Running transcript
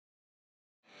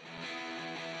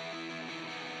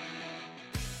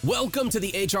Welcome to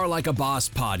the HR Like a Boss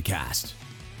podcast.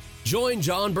 Join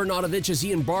John Bernadovich as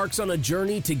he embarks on a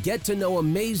journey to get to know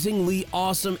amazingly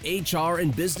awesome HR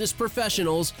and business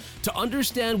professionals to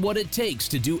understand what it takes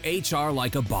to do HR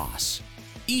like a boss.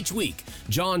 Each week,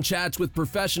 John chats with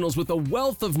professionals with a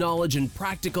wealth of knowledge and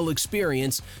practical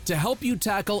experience to help you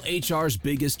tackle HR's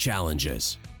biggest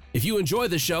challenges. If you enjoy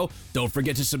the show, don't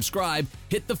forget to subscribe,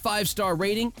 hit the 5-star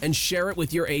rating, and share it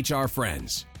with your HR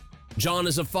friends. John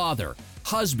is a father,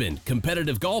 husband,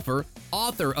 competitive golfer,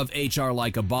 author of HR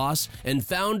Like a Boss, and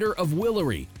founder of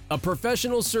Willery, a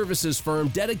professional services firm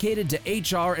dedicated to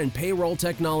HR and payroll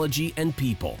technology and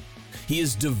people. He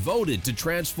is devoted to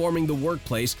transforming the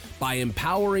workplace by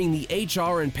empowering the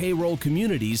HR and payroll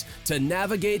communities to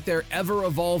navigate their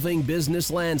ever-evolving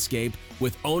business landscape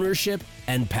with ownership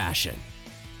and passion.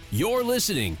 You're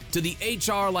listening to the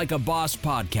HR Like a Boss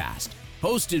podcast,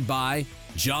 hosted by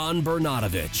John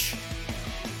Bernadovich.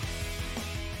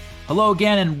 Hello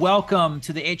again, and welcome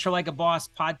to the HR Like a Boss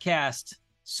podcast.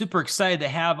 Super excited to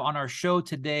have on our show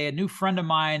today a new friend of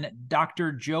mine,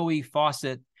 Dr. Joey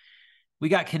Faucette. We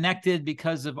got connected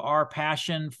because of our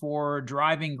passion for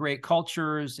driving great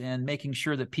cultures and making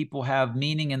sure that people have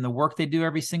meaning in the work they do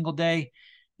every single day.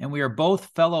 And we are both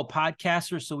fellow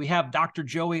podcasters, so we have Dr.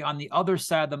 Joey on the other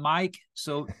side of the mic.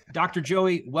 So, Dr.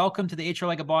 Joey, welcome to the HR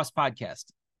Like a Boss podcast.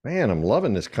 Man, I'm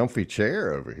loving this comfy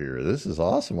chair over here. This is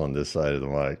awesome on this side of the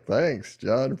mic. Thanks,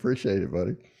 John. Appreciate it,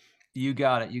 buddy. You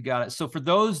got it. You got it. So for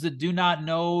those that do not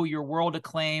know your world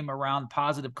acclaim around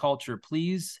positive culture,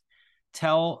 please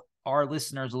tell our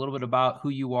listeners a little bit about who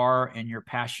you are and your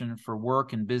passion for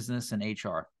work and business and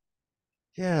HR.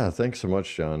 Yeah, thanks so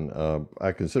much, John.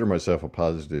 I consider myself a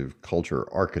positive culture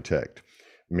architect,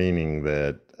 meaning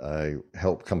that I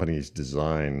help companies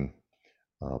design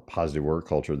positive work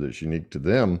culture that's unique to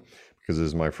them, because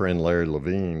as my friend Larry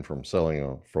Levine from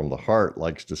Selling from the Heart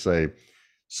likes to say,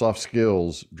 soft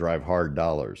skills drive hard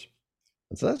dollars.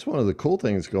 And so that's one of the cool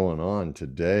things going on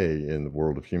today in the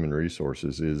world of human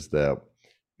resources is that,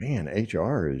 man,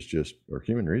 HR is just, or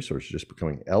human resources just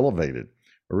becoming elevated.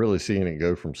 We're really seeing it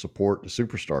go from support to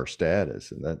superstar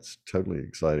status. And that's totally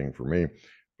exciting for me,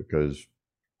 because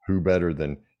who better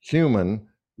than human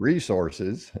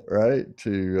resources, right,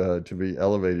 to be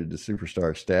elevated to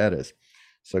superstar status.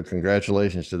 So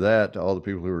congratulations to that, to all the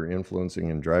people who are influencing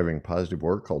and driving positive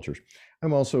work cultures.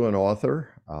 I'm also an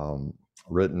author,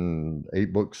 written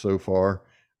 8 books so far,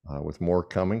 with more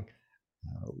coming.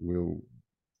 We'll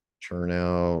churn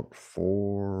out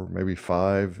 4, maybe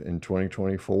 5 in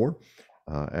 2024,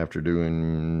 after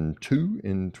doing 2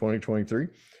 in 2023.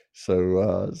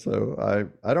 So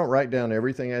I don't write down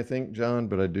everything, I think, John,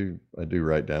 but I do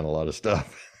write down a lot of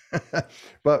stuff.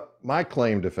 But my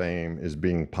claim to fame is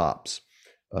being Pops.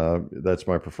 That's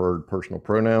my preferred personal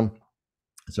pronoun.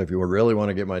 So if you really want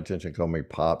to get my attention, call me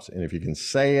Pops. And if you can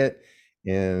say it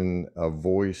in a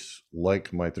voice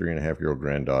like my 3.5-year-old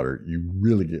granddaughter, you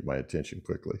really get my attention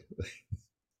quickly.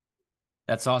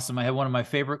 That's awesome. I had one of my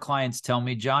favorite clients tell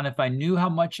me, John, if I knew how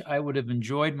much I would have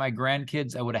enjoyed my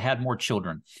grandkids, I would have had more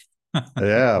children.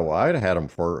 Yeah, well, I'd have had them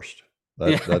first.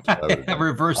 That's what I would have done.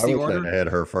 Reverse the order. I had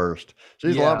her first.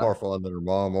 She's a lot more fun than her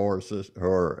mom or sister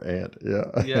or aunt.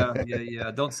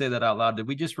 Yeah. Don't say that out loud. Did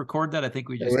we just record that? I think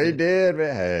we did.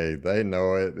 But hey, they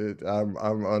know it. I'm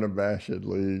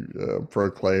unabashedly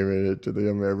proclaiming it to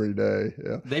them every day.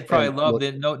 Yeah, they probably love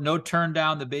it. No, turn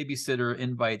down the babysitter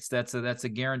invites. That's a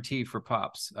guarantee for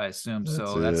Pops, I assume.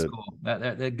 That's cool.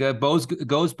 That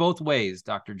goes both ways,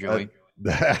 Dr. Joey.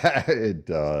 It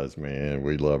does, man.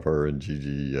 We love her, and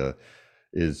Gigi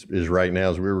is right now,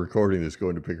 as we're recording this,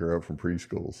 going to pick her up from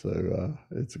preschool. So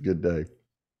it's a good day.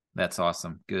 That's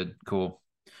awesome. Good, cool.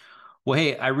 Well,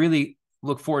 hey, I really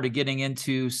look forward to getting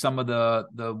into some of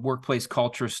the workplace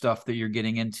culture stuff that you're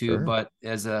getting into. Sure. But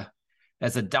as a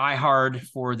diehard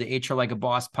for the HR Like a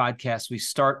Boss podcast, we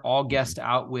start all guests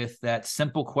out with that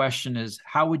simple question: is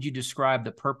how would you describe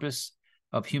the purpose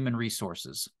of human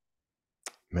resources?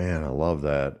 Man, I love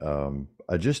that.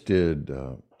 I just did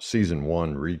season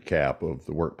 1 recap of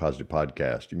the Work Positive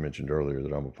podcast. You mentioned earlier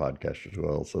that I'm a podcaster as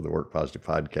well. So the Work Positive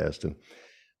podcast. And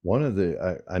one of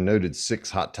I noted 6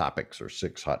 hot topics or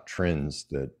 6 hot trends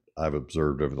that I've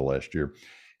observed over the last year.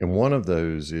 And one of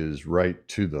those is right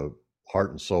to the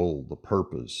heart and soul, the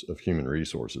purpose of human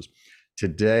resources.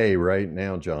 Today, right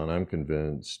now, John, I'm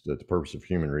convinced that the purpose of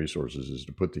human resources is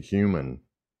to put the human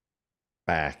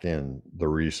back in the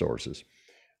resources.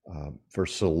 For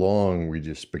so long, we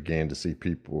just began to see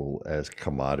people as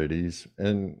commodities.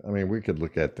 And I mean, we could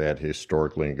look at that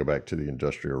historically and go back to the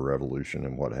Industrial Revolution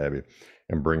and what have you,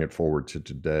 and bring it forward to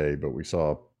today. But we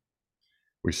saw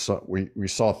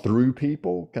through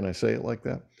people. Can I say it like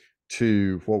that?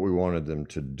 to what we wanted them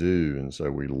to do. And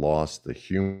so we lost the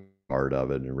human part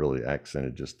of it and really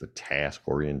accented just the task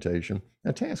orientation.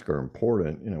 Now, tasks are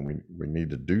important. We need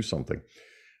to do something.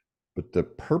 But the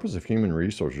purpose of human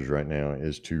resources right now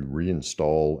is to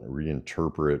reinstall,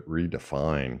 reinterpret,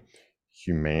 redefine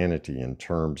humanity in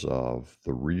terms of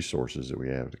the resources that we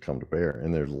have to come to bear.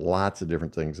 And there's lots of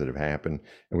different things that have happened,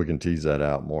 and we can tease that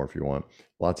out more if you want.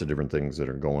 Lots of different things that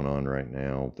are going on right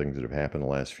now, things that have happened the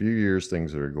last few years,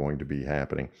 things that are going to be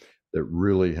happening that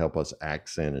really help us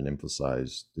accent and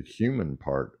emphasize the human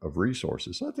part of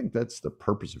resources. So I think that's the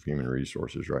purpose of human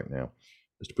resources right now,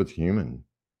 is to put the human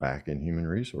back in human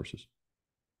resources.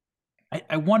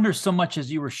 I wonder so much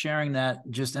as you were sharing that,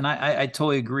 and I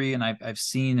totally agree. And I've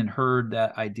seen and heard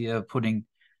that idea of putting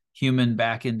human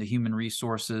back into human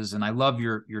resources. And I love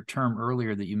your term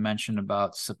earlier that you mentioned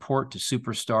about support to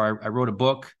superstar. I wrote a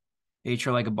book,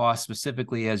 HR Like a Boss,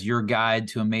 specifically as your guide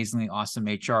to amazingly awesome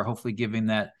HR, hopefully giving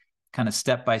that kind of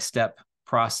step-by-step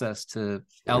process to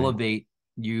elevate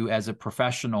you as a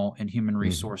professional in human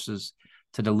resources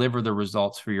to deliver the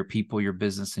results for your people, your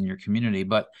business, and your community.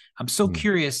 But I'm so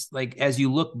curious, like, as you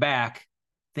look back,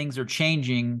 things are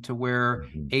changing to where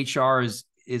HR is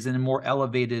in a more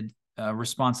elevated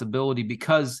responsibility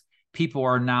because people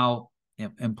are now,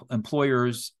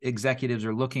 employers, executives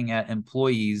are looking at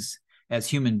employees as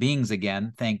human beings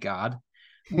again, thank God.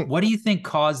 What do you think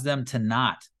caused them to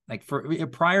not? Like,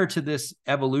 prior to this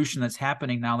evolution that's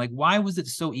happening now, like, why was it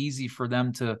so easy for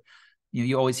them to,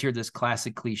 you always hear this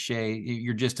classic cliche,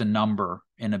 you're just a number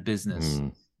in a business.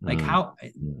 How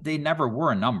they never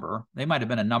were a number. They might have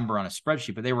been a number on a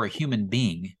spreadsheet, but they were a human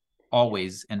being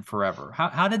always and forever.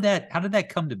 How did that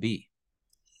come to be?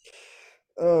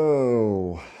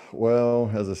 Oh, well,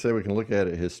 as I said, we can look at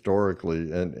it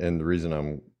historically, and the reason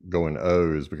I'm going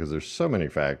is because there's so many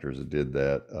factors that did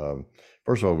that.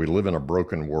 First of all, we live in a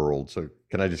broken world. So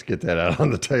can I just get that out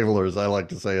on the table, or as I like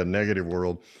to say, a negative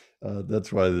world?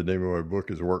 That's why the name of my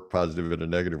book is Work Positive in a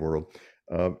Negative World.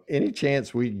 Any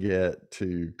chance we get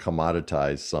to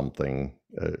commoditize something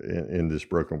in this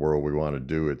broken world, we want to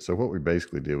do it. So what we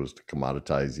basically did was to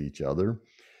commoditize each other.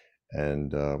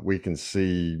 And we can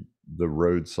see the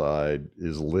roadside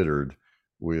is littered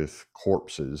with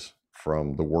corpses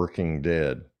from the working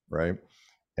dead, right?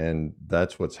 And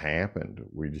that's what's happened.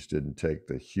 We just didn't take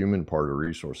the human part of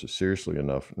resources seriously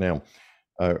enough. Now,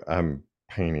 I'm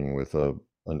painting with an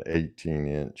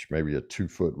 18-inch, maybe a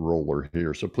 2-foot roller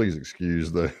here, so please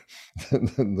excuse the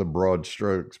the broad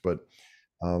strokes. But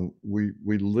we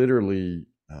literally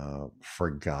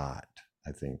forgot,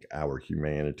 I think, our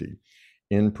humanity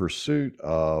in pursuit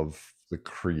of the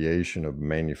creation of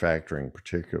manufacturing,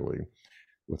 particularly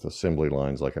with assembly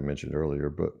lines, like I mentioned earlier.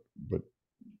 But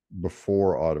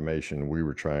before automation, we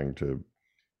were trying to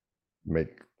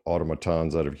make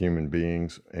automatons out of human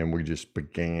beings, and we just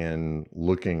began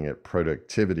looking at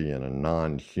productivity in a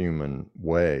non-human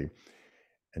way.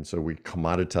 And so we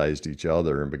commoditized each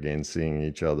other and began seeing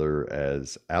each other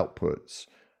as outputs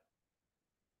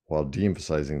while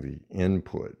de-emphasizing the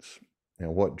inputs.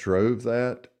 And what drove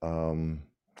that?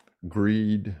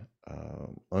 Greed,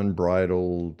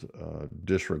 unbridled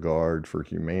disregard for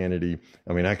humanity.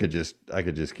 I mean, I could just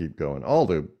keep going. All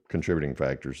the contributing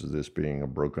factors of this being a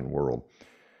broken world.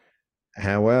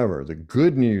 However, the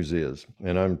good news is,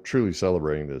 and I'm truly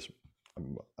celebrating this,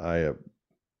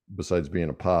 besides being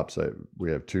a pops,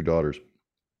 we have 2 daughters.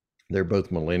 They're both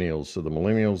millennials. So the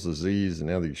millennials, the Zs, and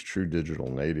now these true digital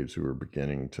natives who are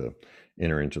beginning to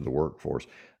enter into the workforce,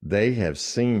 they have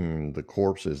seen the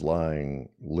corpses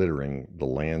littering the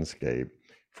landscape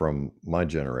from my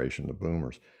generation, the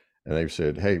boomers. And they've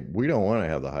said, hey, we don't want to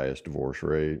have the highest divorce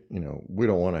rate. We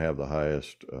don't want to have the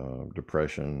highest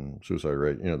depression, suicide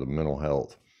rate, the mental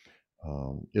health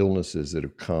illnesses that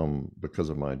have come because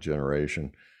of my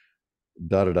generation. We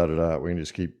can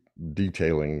just keep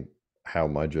detailing how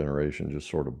my generation just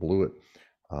sort of blew it.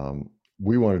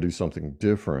 We want to do something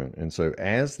different. And so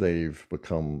as they've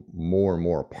become more and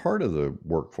more a part of the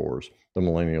workforce, the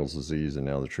millennials, the Zs, and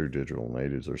now the true digital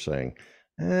natives are saying,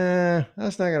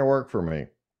 that's not going to work for me.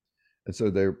 And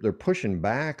so they're pushing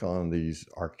back on these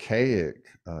archaic,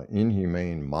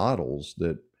 inhumane models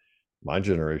that my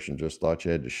generation just thought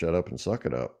you had to shut up and suck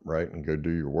it up, right? And go do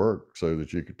your work so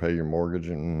that you could pay your mortgage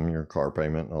and your car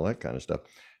payment and all that kind of stuff.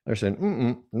 They're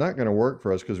saying, not going to work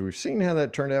for us because we've seen how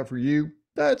that turned out for you.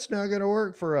 That's not going to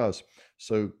work for us.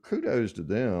 So kudos to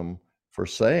them for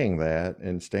saying that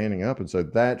and standing up. And so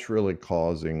that's really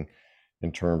causing,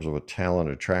 in terms of a talent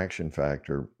attraction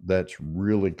factor, that's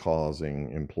really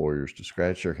causing employers to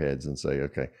scratch their heads and say,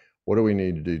 okay, what do we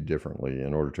need to do differently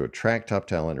in order to attract top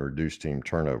talent and reduce team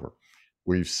turnover?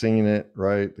 We've seen it,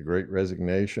 right? The Great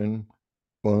Resignation,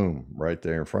 boom, right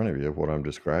there in front of you of what I'm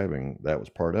describing. That was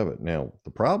part of it. Now,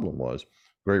 the problem was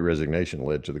Great Resignation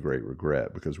led to the Great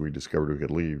Regret because we discovered we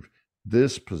could leave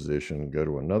this position, go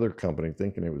to another company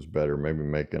thinking it was better, maybe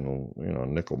making, a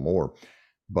nickel more.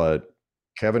 But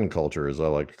Kevin culture, as I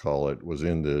like to call it, was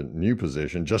in the new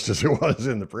position just as it was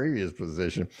in the previous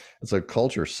position. And so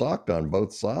culture sucked on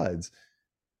both sides.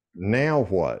 Now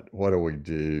what? What do we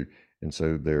do? And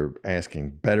so they're asking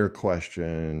better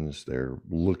questions. They're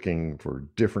looking for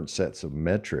different sets of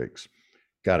metrics.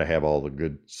 Got to have all the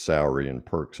good salary and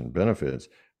perks and benefits.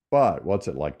 But what's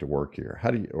it like to work here?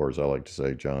 How do you, or as I like to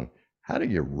say, John, how do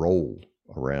you roll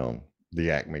around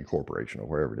the Acme Corporation or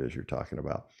wherever it is you're talking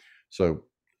about? So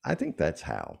I think that's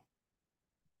how.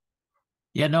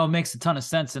 Yeah, no, it makes a ton of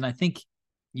sense. And I think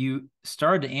you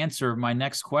started to answer my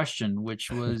next question,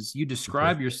 which was you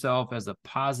describe yourself as a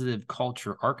positive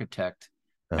culture architect.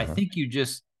 I think you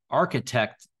just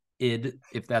architected,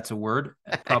 if that's a word,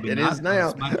 probably it not. Is now.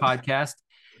 It's my podcast.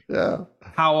 Yeah.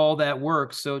 How all that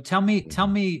works. So tell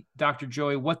me, Dr.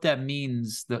 Joey, what that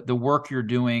means, the work you're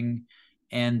doing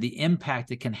and the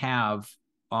impact it can have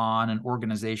on an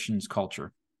organization's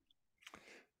culture.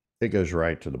 It goes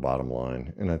right to the bottom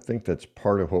line. And I think that's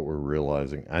part of what we're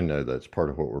realizing. I know that's part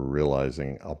of what we're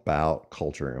realizing about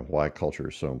culture and why culture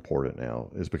is so important now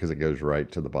is because it goes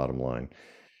right to the bottom line.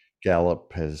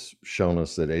 Gallup has shown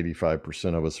us that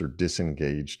 85% of us are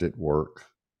disengaged at work.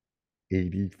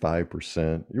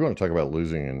 85%. You want to talk about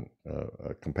losing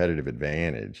a competitive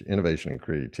advantage. Innovation and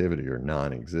creativity are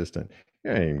non-existent.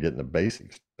 You ain't even getting the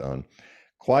basics done.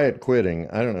 Quiet quitting.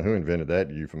 I don't know who invented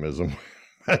that euphemism.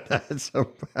 that's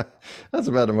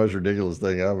about the most ridiculous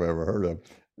thing I've ever heard of.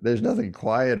 There's nothing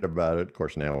quiet about it. Of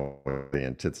course, now the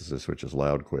antithesis, which is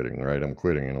loud quitting, right? I'm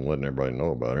quitting and I'm letting everybody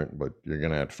know about it, but you're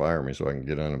going to have to fire me so I can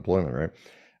get unemployment,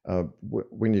 right?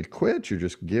 When you quit, you're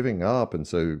just giving up. And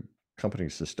so company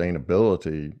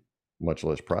sustainability, much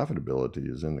less profitability,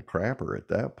 is in the crapper at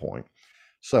that point.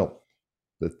 So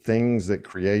the things that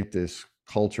create this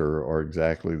culture are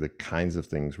exactly the kinds of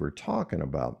things we're talking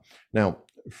about. Now,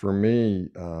 for me,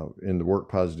 in the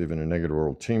Work Positive in a Negative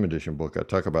World Team Edition book, I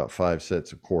talk about 5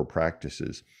 sets of core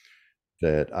practices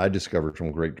that I discovered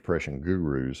from Great Depression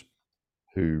gurus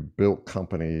who built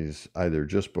companies either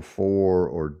just before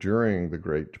or during the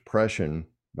Great Depression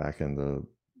back in the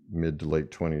mid to late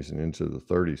 20s and into the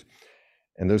 30s.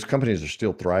 And those companies are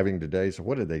still thriving today. So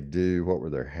what did they do? What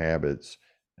were their habits?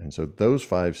 And so those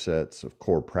 5 sets of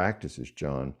core practices,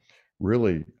 John,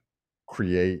 really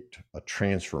create a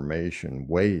transformation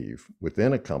wave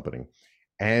within a company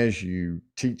as you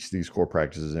teach these core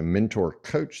practices and mentor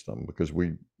coach them, because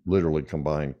we literally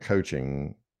combine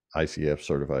coaching, ICF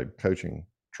certified coaching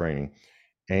training,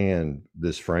 and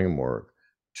this framework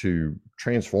to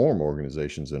transform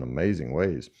organizations in amazing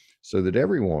ways so that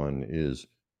everyone is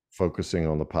focusing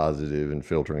on the positive and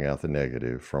filtering out the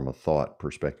negative from a thought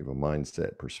perspective, a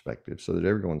mindset perspective, so that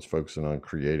everyone's focusing on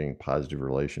creating positive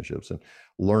relationships and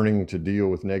learning to deal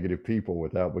with negative people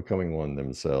without becoming one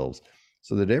themselves,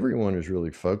 so that everyone is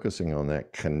really focusing on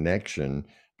that connection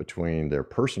between their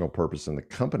personal purpose and the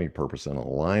company purpose and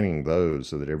aligning those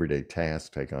so that everyday tasks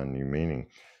take on new meaning,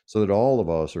 so that all of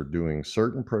us are doing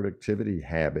certain productivity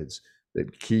habits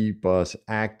that keep us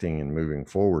acting and moving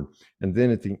forward. And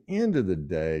then at the end of the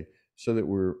day, so that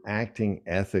we're acting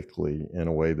ethically in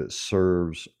a way that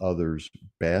serves others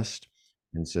best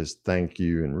and says thank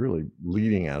you, and really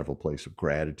leading out of a place of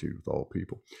gratitude with all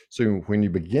people. So when you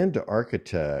begin to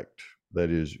architect, that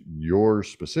is your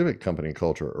specific company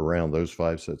culture around those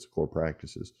 5 sets of core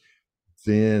practices,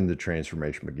 then the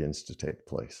transformation begins to take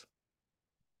place.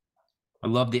 I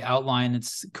love the outline.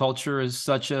 It's culture is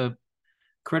such a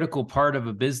critical part of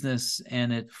a business,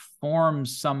 and it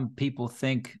forms, some people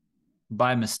think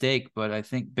by mistake, but I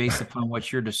think based upon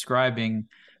what you're describing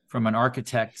from an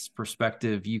architect's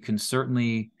perspective, you can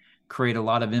certainly create a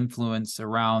lot of influence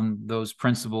around those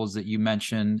principles that you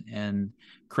mentioned and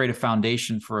create a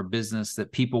foundation for a business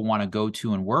that people want to go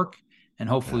to and work. And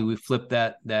hopefully we flip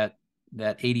that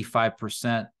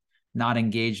 85% not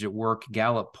engaged at work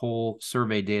Gallup poll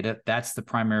survey data. That's the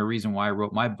primary reason why I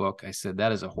wrote my book. I said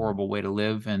that is a horrible way to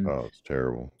live, and it's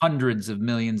terrible. Hundreds of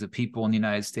millions of people in the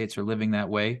United States are living that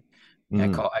way. I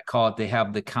call it, they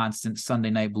have the constant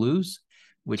Sunday night blues,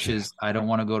 which is, I don't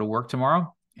want to go to work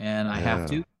tomorrow and I have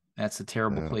to. That's a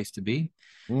terrible place to be.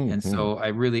 And so I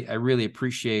really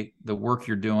appreciate the work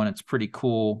you're doing. It's pretty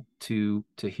cool to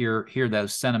hear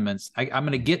those sentiments. I'm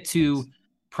going to get to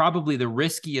probably the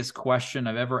riskiest question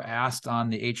I've ever asked on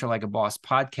the HR Like a Boss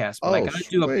podcast, but I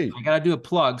gotta do a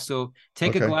plug. So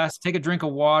take a drink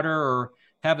of water, or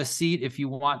have a seat if you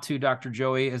want to, Dr.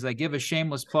 Joey, as I give a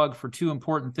shameless plug for two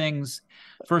important things.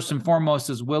 First and foremost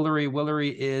is Willery.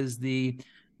 Willery is the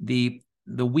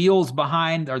wheels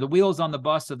behind, or the wheels on the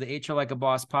bus of the HR Like a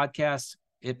Boss podcast.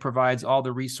 It provides all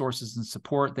the resources and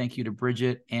support. Thank you to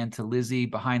Bridget and to Lizzie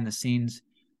behind the scenes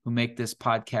who make this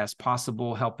podcast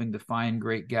possible, helping to find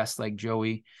great guests like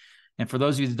Joey. And for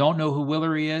those of you that don't know who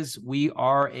Willery is, we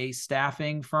are a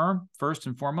staffing firm, first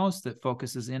and foremost, that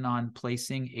focuses in on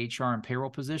placing HR and payroll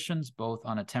positions, both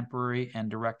on a temporary and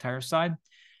direct hire side.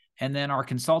 And then our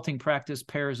consulting practice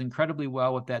pairs incredibly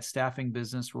well with that staffing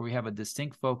business, where we have a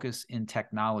distinct focus in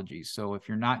technology. So if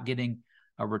you're not getting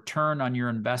a return on your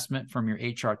investment from your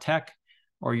HR tech,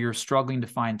 or you're struggling to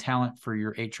find talent for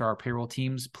your HR payroll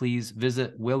teams, please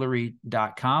visit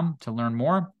Willery.com to learn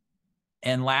more.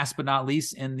 And last but not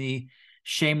least, in the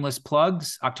shameless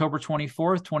plugs, October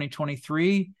 24th,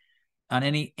 2023, on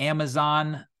any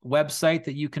Amazon website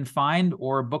that you can find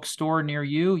or a bookstore near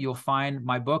you, you'll find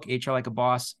my book, HR Like a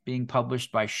Boss, being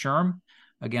published by SHRM.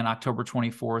 Again, October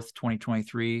 24th,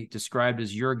 2023, described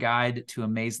as your guide to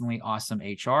amazingly awesome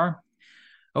HR.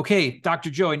 Okay,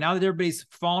 Dr. Joey, now that everybody's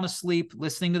fallen asleep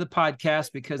listening to the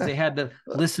podcast because they had to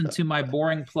listen to my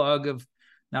boring plug of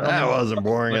not only... That wasn't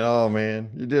boring at all, man.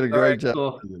 You did a great job.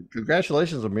 Cool.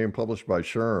 Congratulations on being published by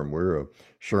SHRM. We're a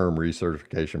SHRM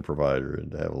recertification provider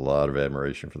and have a lot of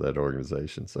admiration for that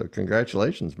organization. So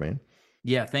congratulations, man.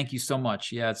 Yeah, thank you so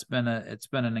much. Yeah, it's been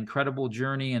an incredible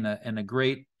journey and a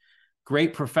great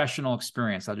professional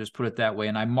experience. I'll just put it that way.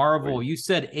 And I marvel, you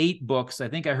said 8 books. I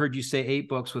think I heard you say 8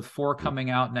 books with 4 coming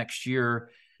out next year.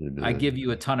 I give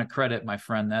you a ton of credit, my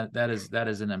friend. That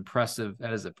is an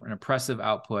impressive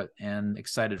output, and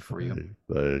excited for you.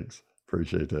 Thanks.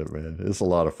 Appreciate that, man. It's a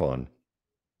lot of fun.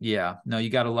 Yeah, no,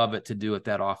 you got to love it to do it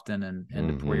that often and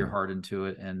to pour your heart into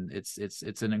it. And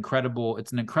it's an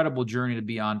incredible journey to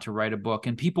be on, to write a book.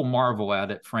 And people marvel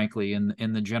at it, frankly,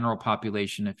 in the general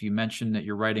population. If you mention that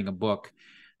you're writing a book,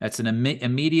 that's an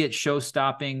immediate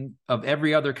show-stopping of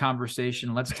every other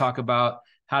conversation. Let's talk about,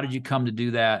 how did you come to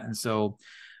do that? And so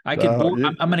I'm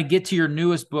going to get to your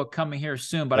newest book coming here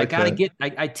soon, but okay.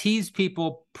 I tease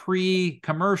people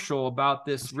pre-commercial about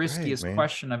this riskiest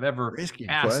question I've ever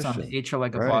asked on the HR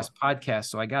Like a Boss podcast.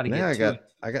 So I got to get to it.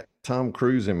 I got Tom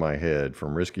Cruise in my head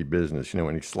from Risky Business,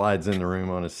 when he slides in the room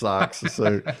on his socks.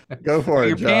 So go for it,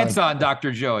 your John. Pants on,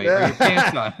 Dr. Joey. Yeah. Are your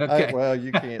pants on? Okay. Well,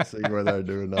 you can't see whether I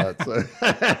do or not. So.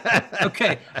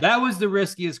 Okay. That was the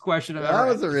riskiest question I've ever asked.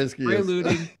 That was the riskiest.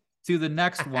 Preluding to the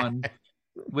next one,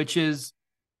 which is,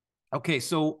 okay,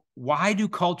 so why do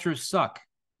cultures suck?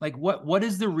 Like, what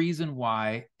is the reason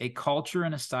why a culture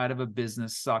and a side of a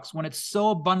business sucks when it's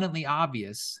so abundantly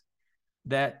obvious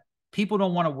that people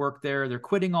don't want to work there, they're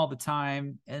quitting all the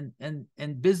time, and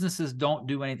businesses don't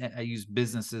do anything. I use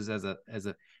businesses as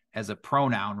a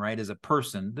pronoun, right? As a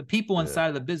person. The people inside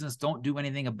of the business don't do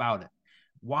anything about it.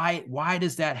 Why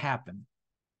does that happen?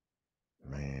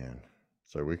 Man,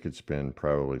 so we could spend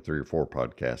probably 3 or 4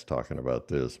 podcasts talking about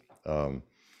this. I'm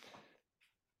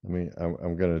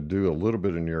going to do a little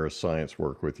bit of neuroscience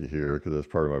work with you here because that's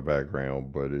part of my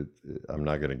background, but I'm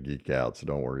not going to geek out, so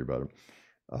don't worry about it.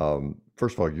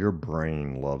 First of all, your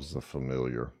brain loves the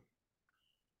familiar.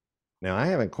 Now, I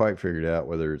haven't quite figured out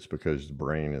whether it's because the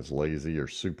brain is lazy or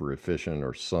super efficient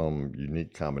or some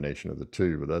unique combination of the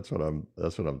two, but that's what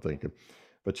I'm thinking.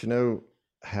 But you know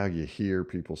how you hear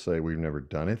people say we've never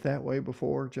done it that way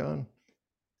before, John?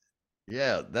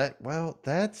 Yeah,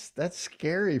 that's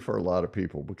scary for a lot of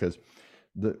people, because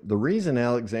the reason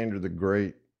Alexander the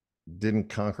Great didn't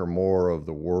conquer more of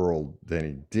the world than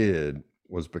he did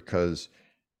was because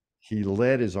he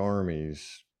led his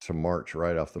armies to march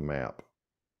right off the map.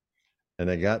 And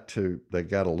they got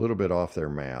a little bit off their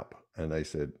map, and they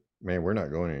said, "Man, we're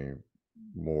not going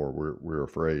anymore. We're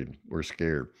afraid. We're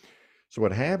scared." So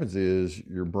what happens is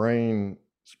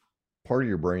part of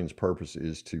your brain's purpose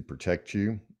is to protect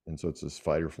you. And so it's this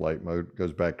fight or flight mode. It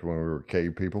goes back to when we were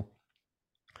cave people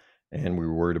and we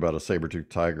were worried about a saber-toothed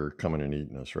tiger coming and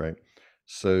eating us, right?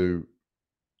 So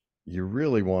you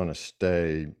really want to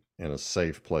stay in a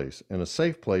safe place. And a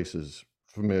safe place is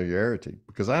familiarity,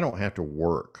 because I don't have to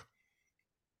work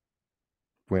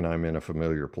when I'm in a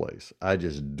familiar place. I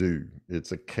just do.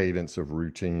 It's a cadence of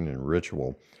routine and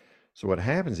ritual. So what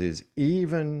happens is,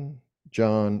 even,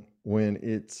 John, when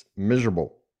it's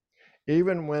miserable,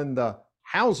 even when the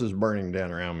house is burning down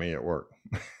around me at work,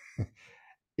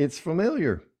 it's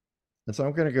familiar. And so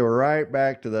I'm going to go right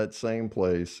back to that same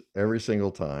place every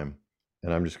single time,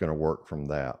 and I'm just going to work from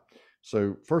that.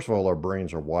 So first of all, our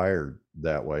brains are wired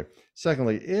that way.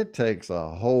 Secondly, it takes a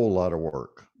whole lot of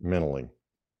work mentally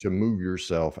to move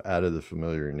yourself out of the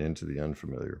familiar and into the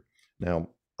unfamiliar. Now,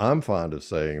 I'm fond of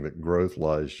saying that growth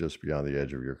lies just beyond the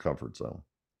edge of your comfort zone.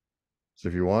 So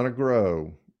if you want to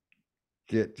grow,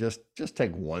 just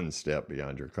take one step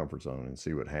beyond your comfort zone and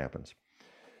see what happens.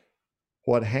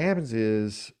 What happens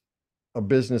is a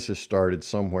business is started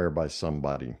somewhere by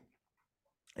somebody,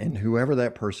 and whoever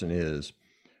that person is,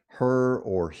 her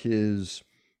or his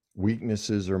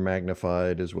weaknesses are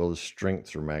magnified as well as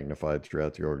strengths are magnified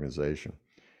throughout the organization.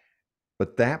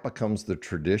 But that becomes the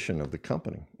tradition of the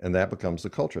company, and that becomes the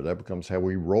culture. That becomes how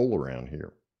we roll around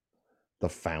here, the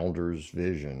founder's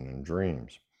vision and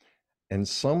dreams. And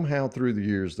somehow through the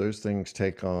years, those things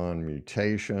take on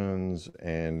mutations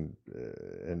and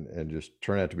just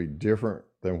turn out to be different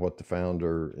than what the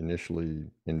founder initially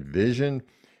envisioned.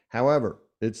 However,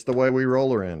 it's the way we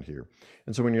roll around here.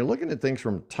 And so when you're looking at things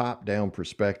from a top-down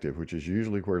perspective, which is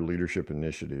usually where leadership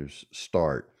initiatives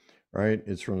start, right?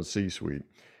 It's from the C-suite.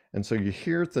 And so you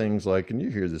hear things like, and you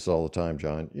hear this all the time,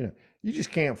 John, you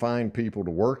just can't find people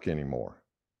to work anymore.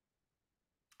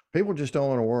 People just don't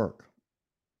want to work.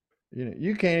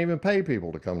 You can't even pay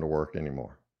people to come to work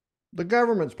anymore. The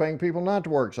government's paying people not to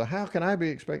work. So how can I be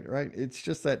expected, right? It's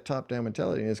just that top-down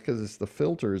mentality. And it's because it's the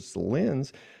filter, it's the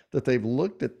lens that they've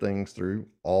looked at things through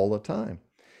all the time.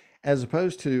 As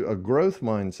opposed to a growth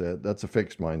mindset, that's a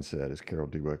fixed mindset, as Carol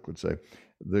Dweck would say.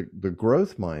 The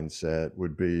growth mindset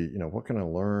would be, what can I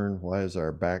learn? Why is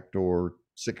our back door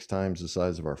 6 times the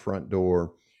size of our front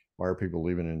door? Why are people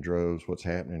leaving in droves? What's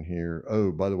happening here?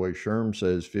 Oh, by the way, SHRM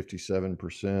says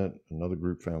 57%. Another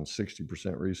group found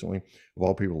 60% recently of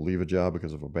all people leave a job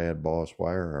because of a bad boss.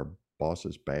 Why are our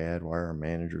bosses bad? Why are our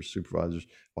managers, supervisors,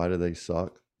 why do they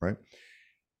suck, right?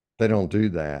 They don't do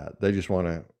that. They just want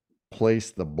to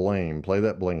place the blame, play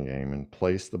that blame game and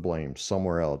place the blame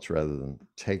somewhere else rather than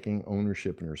taking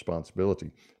ownership and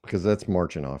responsibility, because that's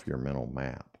marching off your mental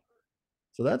map.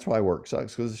 So that's why work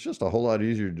sucks, because it's just a whole lot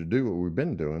easier to do what we've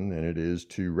been doing than it is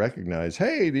to recognize,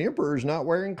 hey, the emperor's not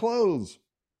wearing clothes.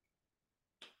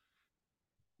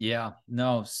 Yeah,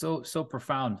 no, so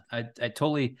profound. I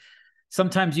totally.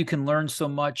 Sometimes you can learn so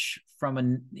much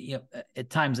from at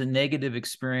times a negative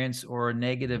experience or a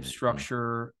negative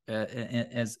structure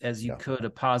as you could a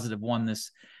positive one.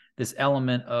 This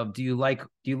element of do you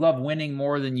love winning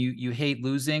more than you hate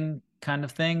losing kind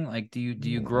of thing? Like do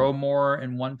you grow more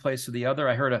in one place or the other?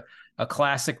 I heard a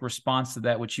classic response to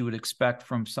that, which you would expect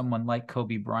from someone like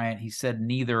Kobe Bryant. He said,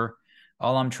 neither.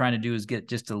 All I'm trying to do is get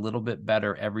just a little bit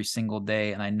better every single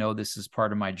day, and I know this is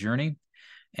part of my journey.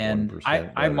 And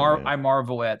I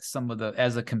marvel at some of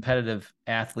as a competitive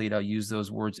athlete, I'll use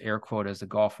those words air quote as a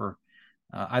golfer.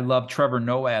 I love Trevor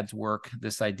Noah's work,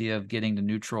 this idea of getting to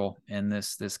neutral and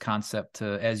this concept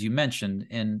to, as you mentioned,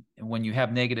 and when you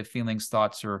have negative feelings,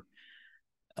 thoughts, or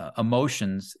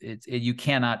emotions, you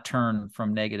cannot turn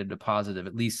from negative to positive,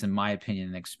 at least in my opinion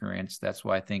and experience. That's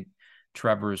why I think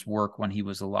Trevor's work when he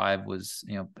was alive was,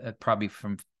 probably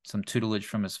from some tutelage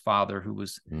from his father, who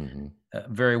was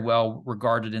very well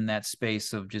regarded in that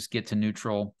space of just get to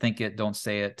neutral, think it, don't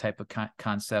say it type of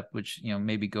concept, which,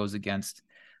 maybe goes against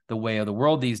the way of the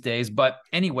world these days. But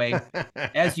anyway,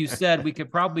 as you said, we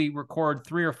could probably record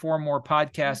 3 or 4 more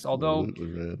podcasts, although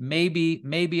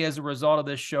maybe as a result of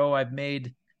this show, I've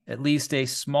made at least a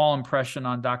small impression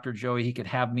on Dr. Joey. He could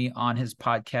have me on his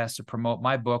podcast to promote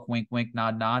my book, wink, wink,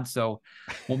 nod, nod. So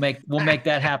we'll make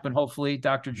that happen. Hopefully,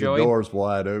 Dr. Joey. The door's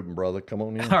wide open, brother. Come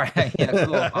on in. All right. Yeah,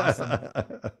 cool.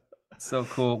 Awesome. So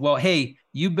cool. Well, hey,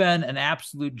 you've been an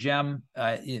absolute gem.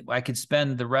 I could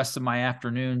spend the rest of my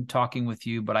afternoon talking with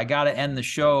you, but I got to end the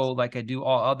show like I do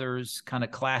all others, kind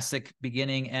of classic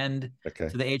beginning end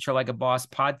to the HR Like a Boss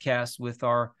podcast with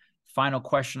our final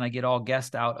question I get all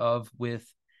guests out of with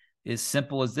is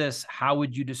simple as this. How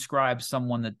would you describe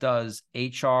someone that does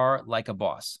HR like a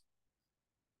boss?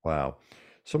 Wow.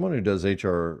 Someone who does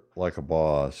HR like a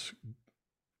boss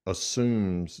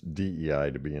assumes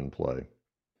DEI to be in play,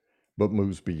 but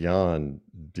moves beyond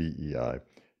DEI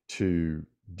to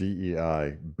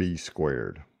DEI B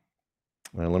squared.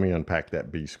 Now, let me unpack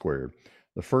that B squared.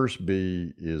 The first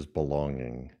B is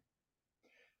belonging.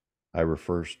 I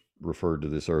referred to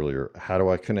this earlier. How do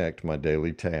I connect my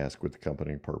daily task with the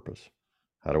company purpose?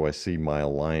 How do I see my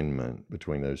alignment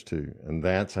between those two? And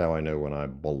that's how I know when I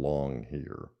belong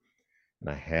here. And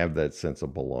I have that sense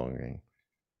of belonging.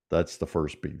 That's the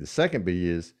first B. The second B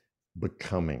is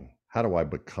becoming. How do I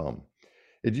become?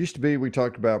 It used to be, we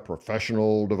talked about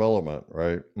professional development,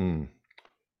 right?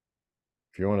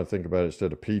 If you want to think about it,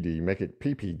 instead of PD, make it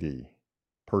PPD,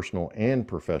 personal and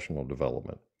professional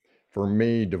development. For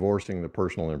me, divorcing the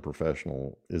personal and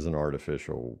professional is an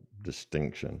artificial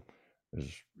distinction.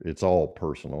 It's all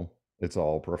personal. It's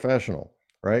all professional,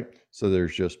 right? So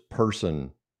there's just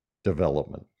person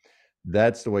development.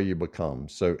 That's the way you become.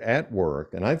 So at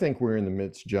work, and I think we're in the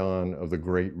midst, John, of the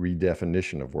great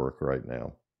redefinition of work right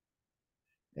now.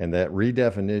 And that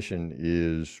redefinition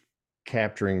is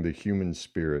capturing the human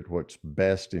spirit, what's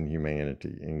best in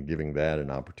humanity, and giving that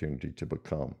an opportunity to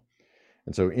become.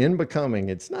 And so in becoming,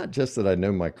 it's not just that I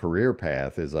know my career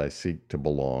path as I seek to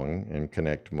belong and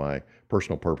connect my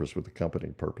personal purpose with the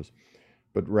company purpose,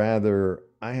 but rather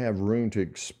I have room to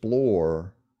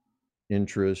explore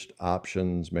interest,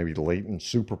 options, maybe latent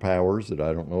superpowers that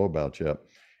I don't know about yet.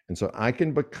 And so I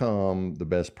can become the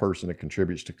best person that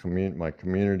contributes to my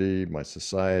community, my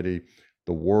society,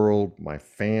 the world, my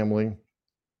family,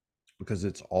 because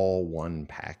it's all one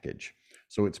package.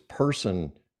 So it's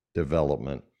person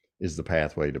development is the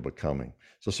pathway to becoming.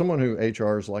 So someone who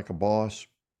HR is like a boss,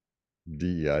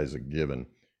 DEI is a given.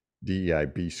 DEI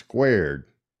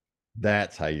squared,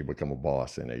 that's how you become a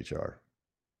boss in HR.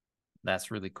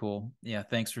 That's really cool. Yeah,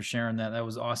 thanks for sharing that. That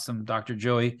was awesome, Dr.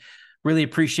 Joey. Really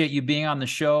appreciate you being on the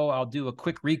show. I'll do a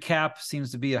quick recap.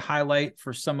 Seems to be a highlight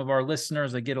for some of our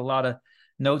listeners. I get a lot of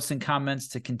notes and comments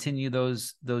to continue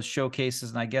those showcases,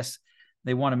 and I guess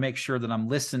they want to make sure that I'm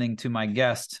listening to my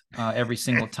guest every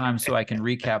single time so I can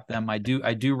recap them. I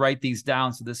do write these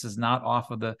down, so this is not off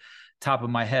of the top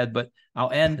of my head, but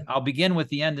I'll begin with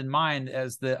the end in mind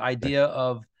as the idea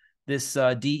of this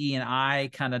DE and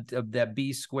I kind of that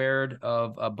B squared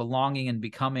of belonging and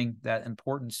becoming, that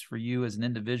importance for you as an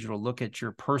individual. Look at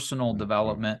your personal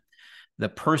development, the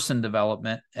person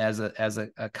development as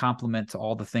a complement to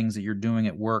all the things that you're doing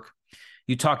at work.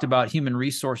 You talked about human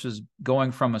resources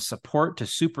going from a support to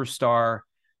superstar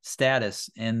status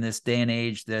in this day and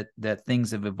age that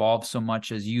things have evolved so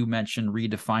much, as you mentioned,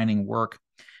 redefining work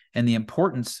and the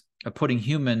importance of putting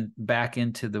human back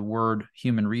into the word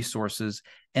human resources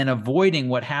and avoiding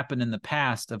what happened in the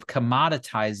past of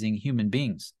commoditizing human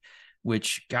beings,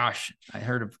 which, gosh, I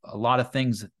heard of a lot of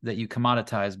things that you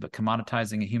commoditize, but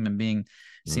commoditizing a human being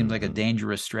seems like a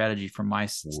dangerous strategy from my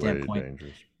standpoint.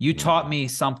 You taught me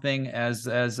something as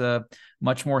a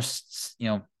much more,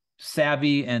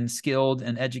 savvy and skilled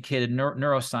and educated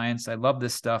neuroscience. I love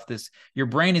this stuff. Your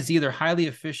brain is either highly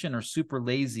efficient or super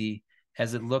lazy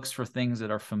as it looks for things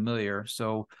that are familiar.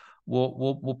 So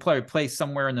we'll play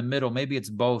somewhere in the middle. Maybe it's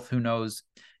both. Who knows?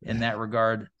 In that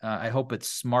regard, I hope it's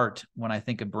smart when I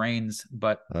think of brains,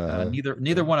 but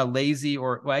neither one are lazy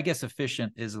or, well, I guess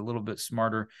efficient is a little bit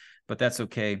smarter, but that's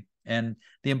okay. And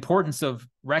the importance of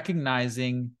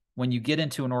recognizing when you get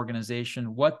into an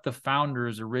organization what the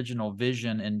founder's original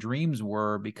vision and dreams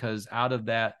were, because out of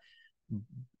that,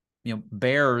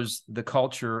 bears the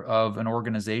culture of an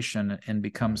organization and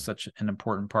becomes such an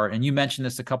important part. And you mentioned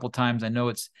this a couple of times. I know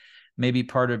it's maybe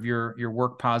part of your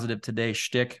work positive today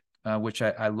shtick, which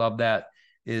I love, that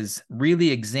is really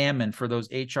examine for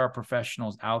those HR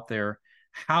professionals out there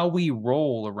how we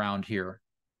roll around here,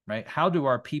 right? How do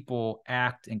our people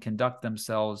act and conduct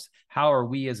themselves? How are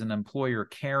we as an employer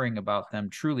caring about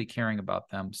them, truly caring about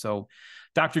them? So,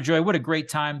 Dr. Joy, what a great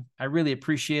time. I really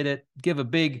appreciate it. Give a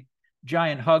big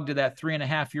giant hug to that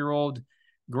 3.5-year-old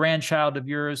grandchild of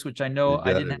yours, which I know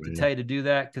I didn't have to tell you to do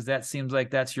that, because that seems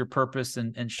like that's your purpose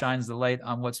and shines the light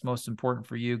on what's most important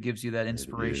for you, gives you that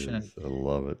inspiration. I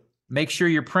love it. Make sure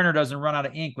your printer doesn't run out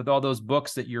of ink with all those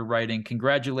books that you're writing.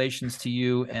 Congratulations to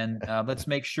you. And let's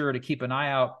make sure to keep an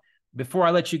eye out. Before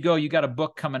I let you go, you got a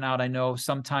book coming out, I know,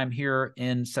 sometime here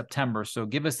in September. So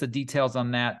give us the details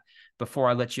on that before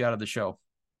I let you out of the show.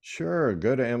 Sure.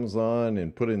 Go to Amazon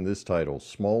and put in this title: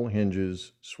 Small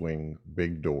Hinges Swing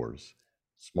Big Doors.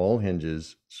 Small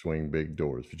hinges swing big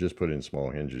doors. If you just put in small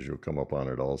hinges, you'll come up on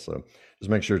it also. Just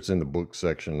make sure it's in the book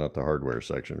section, not the hardware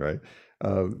section, right?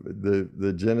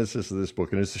 The genesis of this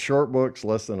book, and it's a short book, it's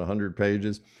less than 100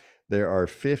 pages. There are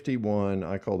 51,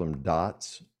 I call them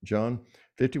dots, John,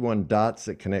 51 dots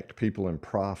that connect people and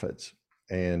profits.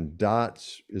 And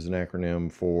DOTS is an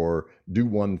acronym for do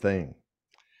one thing.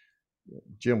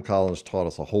 Jim Collins taught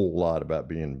us a whole lot about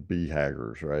being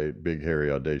BHAGers, right? Big,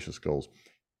 hairy, audacious goals.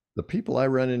 The people I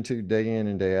run into day in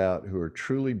and day out who are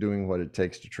truly doing what it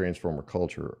takes to transform a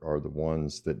culture are the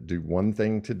ones that do one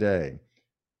thing today.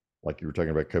 Like you were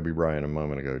talking about Kobe Bryant a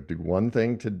moment ago, do one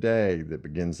thing today that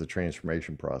begins the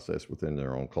transformation process within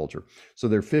their own culture. So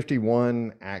there are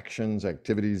 51 actions,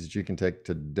 activities that you can take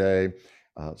today.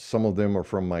 Some of them are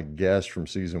from my guests from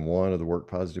season 1 of the Work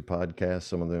Positive podcast.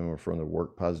 Some of them are from the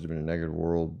Work Positive in a Negative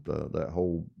World, that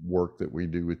whole work that we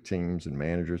do with teams and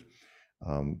managers.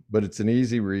 But it's an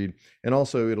easy read. And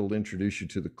also it'll introduce you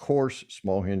to the course,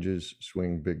 Small Hinges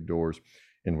Swing Big Doors,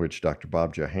 in which Dr.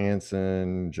 Bob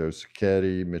Johansson, Joe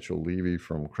Sacchetti, Mitchell Levy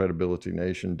from Credibility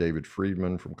Nation, David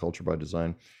Friedman from Culture by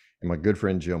Design, and my good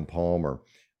friend Jim Palmer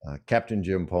Captain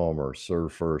Jim Palmer,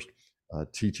 Serve First,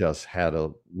 teach us how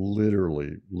to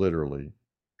literally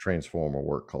transform a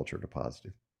work culture to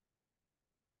positive.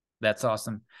 That's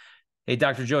awesome. Hey,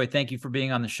 Dr. Joey, thank you for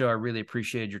being on the show. I really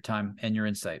appreciated your time and your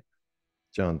insight.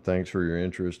 John, thanks for your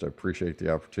interest. I appreciate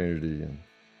the opportunity, and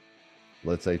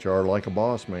let's HR like a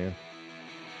boss, man.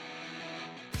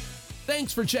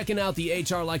 Thanks for checking out the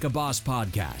HR Like a Boss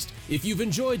podcast. If you've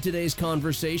enjoyed today's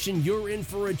conversation, you're in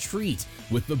for a treat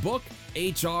with the book,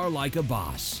 HR Like a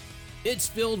Boss. It's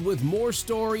filled with more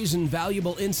stories and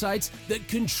valuable insights that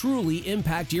can truly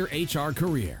impact your HR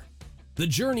career. The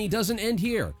journey doesn't end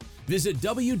here. Visit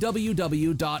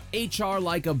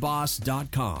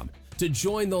www.hrlikeaboss.com to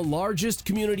join the largest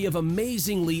community of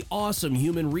amazingly awesome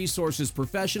human resources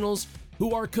professionals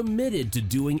who are committed to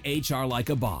doing HR like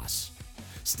a boss.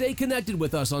 Stay connected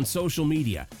with us on social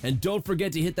media, and don't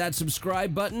forget to hit that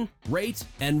subscribe button, rate,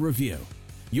 and review.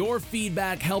 Your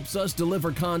feedback helps us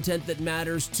deliver content that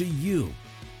matters to you.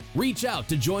 Reach out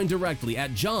to join directly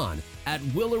at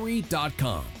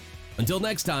john@willery.com. Until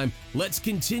next time, let's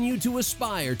continue to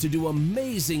aspire to do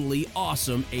amazingly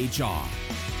awesome HR.